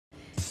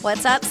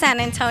What's up,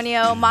 San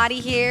Antonio? Madi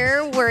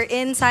here. We're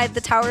inside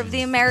the Tower of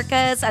the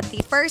Americas at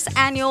the first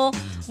annual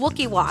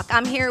Wookiee Walk.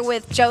 I'm here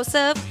with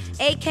Joseph,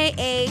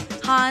 aka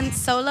Han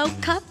Solo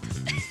Cup.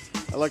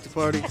 I like to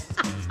party.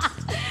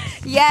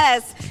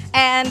 Yes,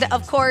 and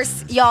of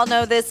course, y'all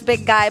know this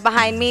big guy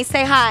behind me.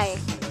 Say hi.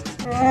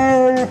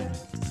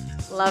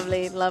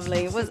 Lovely,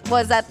 lovely.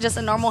 Was that just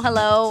a normal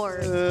hello,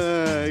 or?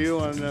 You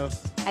want to know.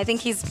 I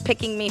think he's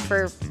picking me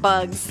for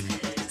bugs.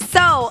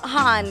 So,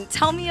 Han,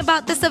 tell me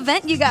about this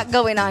event you got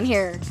going on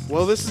here.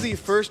 Well, this is the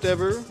first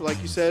ever,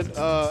 like you said.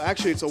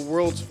 Actually, it's a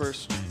world's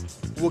first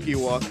Wookiee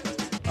Walk,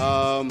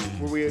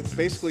 where we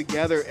basically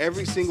gather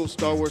every single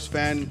Star Wars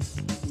fan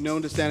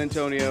known to San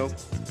Antonio,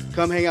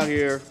 come hang out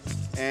here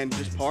and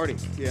just party.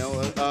 You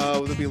know,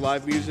 there'll be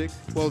live music.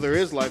 Well, there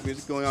is live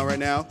music going on right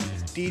now.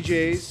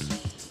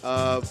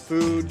 DJs,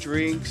 food,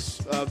 drinks,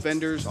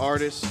 vendors,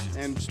 artists,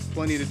 and just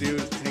plenty to do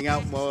to hang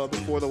out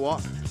before the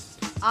walk.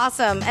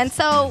 Awesome. And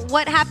so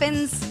what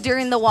happens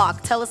during the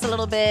walk? Tell us a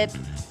little bit,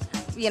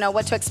 you know,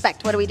 what to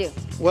expect. What do we do?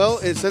 Well,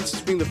 since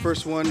it's being the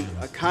first one,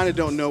 I kind of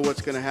don't know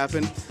what's going to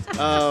happen.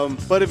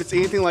 But if it's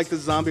anything like the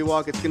zombie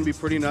walk, it's going to be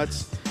pretty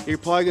nuts. You're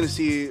probably going to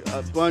see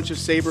a bunch of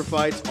saber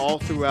fights all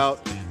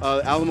throughout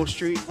Alamo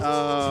Street,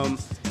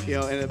 you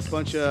know, and a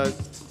bunch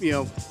of, you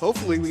know,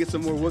 hopefully we get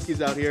some more Wookiees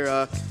out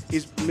here.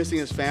 He's missing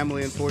his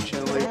family,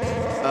 unfortunately.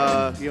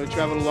 You know,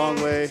 traveled a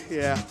long way,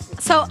 yeah.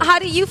 So how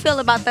do you feel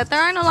about that? There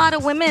aren't a lot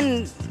of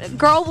women,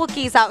 girl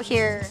Wookiees out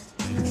here.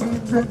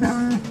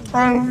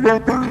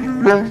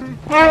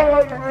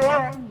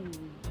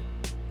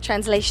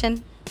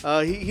 Translation?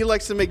 He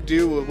likes to make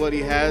do with what he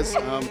has.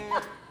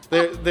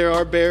 There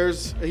are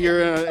bears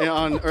here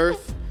on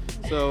Earth,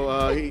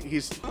 so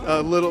he's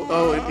a little.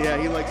 Oh,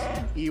 yeah, he likes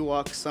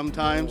Ewoks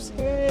sometimes.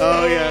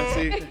 Oh yeah,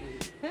 see.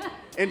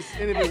 And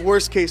in the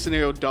worst case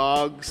scenario,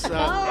 dogs. You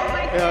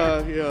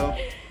know.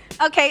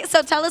 Okay,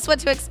 so tell us what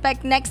to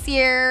expect next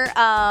year,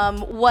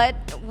 what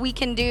we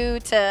can do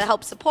to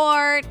help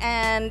support,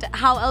 and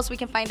how else we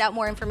can find out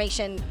more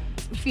information,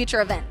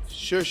 future events.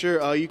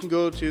 Sure. You can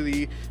go to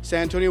the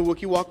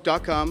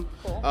SanAntonioWookieeWalk.com.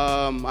 Cool.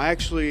 I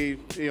actually,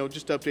 you know,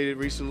 just updated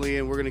recently,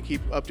 and we're going to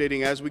keep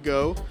updating as we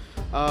go.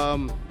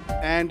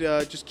 And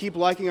just keep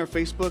liking our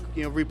Facebook,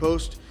 you know,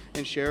 repost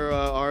and share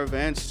our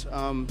events.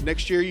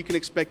 Next year, you can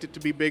expect it to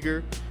be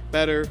bigger,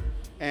 better,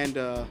 and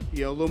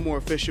you know, a little more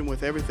efficient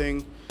with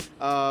everything.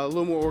 A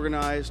little more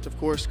organized, of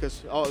course,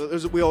 because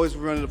we always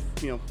run into,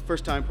 you know,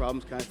 first-time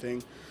problems kind of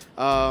thing.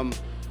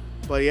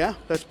 But yeah,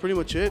 that's pretty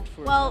much it.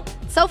 Well,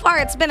 so far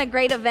it's been a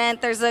great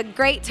event. There's a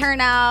great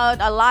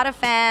turnout, a lot of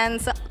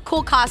fans,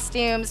 cool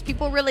costumes.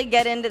 People really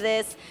get into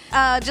this.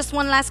 Just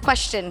one last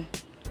question.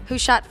 Who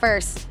shot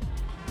first?